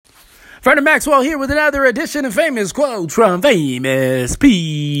Vernon Maxwell here with another edition of Famous Quotes from Famous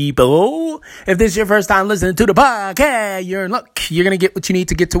People. If this is your first time listening to the podcast, you're in luck. You're going to get what you need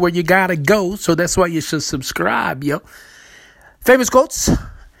to get to where you got to go. So that's why you should subscribe, yo. Famous Quotes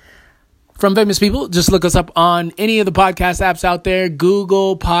from Famous People. Just look us up on any of the podcast apps out there.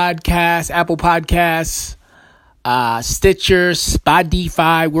 Google Podcasts, Apple Podcasts, Stitcher,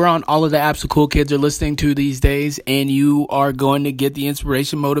 Spotify. We're on all of the apps the cool kids are listening to these days, and you are going to get the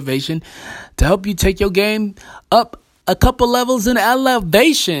inspiration, motivation to help you take your game up a couple levels in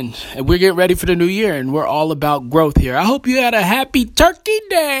elevation. And we're getting ready for the new year, and we're all about growth here. I hope you had a happy turkey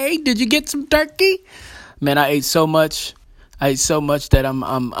day. Did you get some turkey? Man, I ate so much that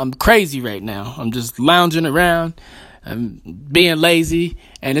I'm crazy right now. I'm just lounging around, I'm being lazy,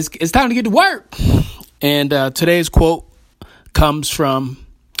 and it's time to get to work. And today's quote comes from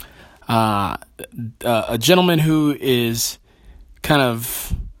a gentleman who is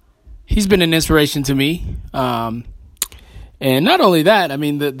he's been an inspiration to me. And not only that, I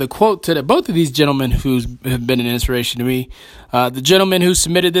mean, the quote to both of these gentlemen who have been an inspiration to me. The gentleman who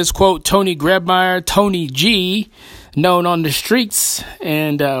submitted this quote, Tony Grebmeyer, Tony G, known on the streets.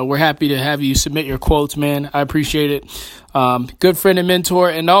 And we're happy to have you submit your quotes, man. I appreciate it. Good friend and mentor,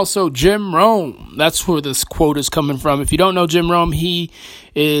 and also Jim Rohn. That's where this quote is coming from. If you don't know Jim Rohn, he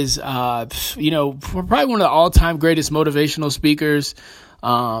is, probably one of the all-time greatest motivational speakers,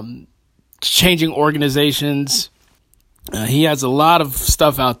 changing organizations. He has a lot of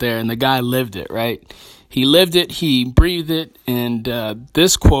stuff out there, and the guy lived it, right? He lived it, he breathed it, and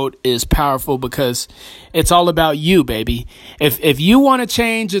this quote is powerful because it's all about you, baby. If you want to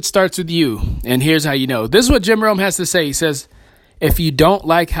change, it starts with you. And here's how you know. This is what Jim Rohn has to say. He says, if you don't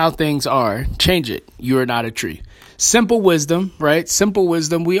like how things are, change it. You are not a tree. Simple wisdom, right? Simple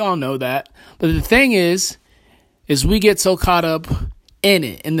wisdom. We all know that. But the thing is we get so caught up in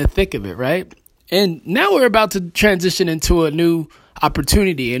it, in the thick of it, right? And now we're about to transition into a new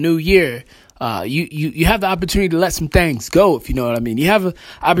opportunity, a new year. You have the opportunity to let some things go, if you know what I mean. You have an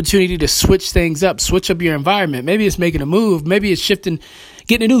opportunity to switch things up, switch up your environment. Maybe it's making a move. Maybe it's shifting,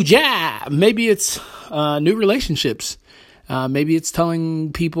 getting a new job. Maybe it's new relationships. Maybe it's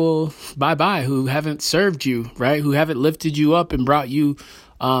telling people bye-bye who haven't served you, right? Who haven't lifted you up and brought you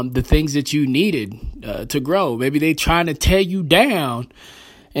the things that you needed to grow. Maybe they're trying to tear you down,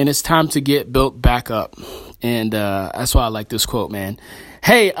 and it's time to get built back up. And that's why I like this quote, man.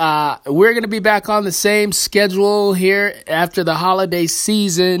 Hey, we're going to be back on the same schedule here after the holiday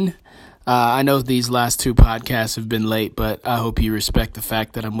season. I know these last two podcasts have been late, but I hope you respect the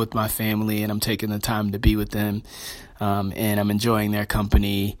fact that I'm with my family and I'm taking the time to be with them. And I'm enjoying their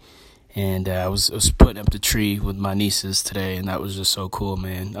company. And I was putting up the tree with my nieces today, and that was just so cool,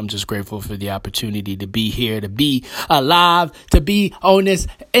 man. I'm just grateful for the opportunity to be here, to be alive, to be on this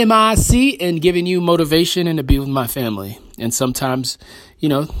MIC and giving you motivation and to be with my family. And sometimes,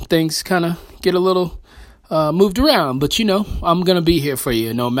 things kind of get a little moved around, but I'm going to be here for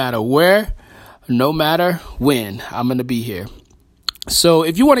you no matter where, no matter when. I'm going to be here. So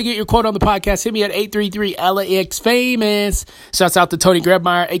if you want to get your quote on the podcast, hit me at 833-LAX-FAMOUS. Shouts out to Tony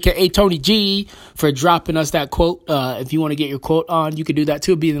Grebmeyer, a.k.a. Tony G, for dropping us that quote. If you want to get your quote on, you can do that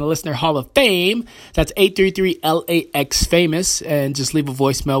too. Be in the Listener Hall of Fame. That's 833-LAX-FAMOUS. And just leave a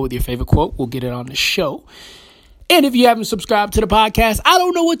voicemail with your favorite quote. We'll get it on the show. And if you haven't subscribed to the podcast, I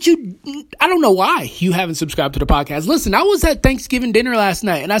don't know why you haven't subscribed to the podcast. Listen, I was at Thanksgiving dinner last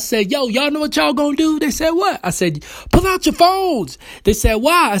night and I said, yo, y'all know what y'all gonna do? They said, what? I said, pull out your phones. They said,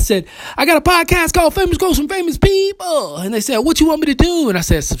 why? I said, I got a podcast called Famous Quotes from Famous People. And they said, what you want me to do? And I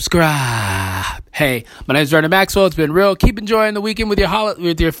said, subscribe. Hey, my name is Vernon Maxwell. It's been real. Keep enjoying the weekend with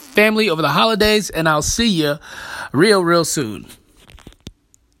your family over the holidays, and I'll see you real soon.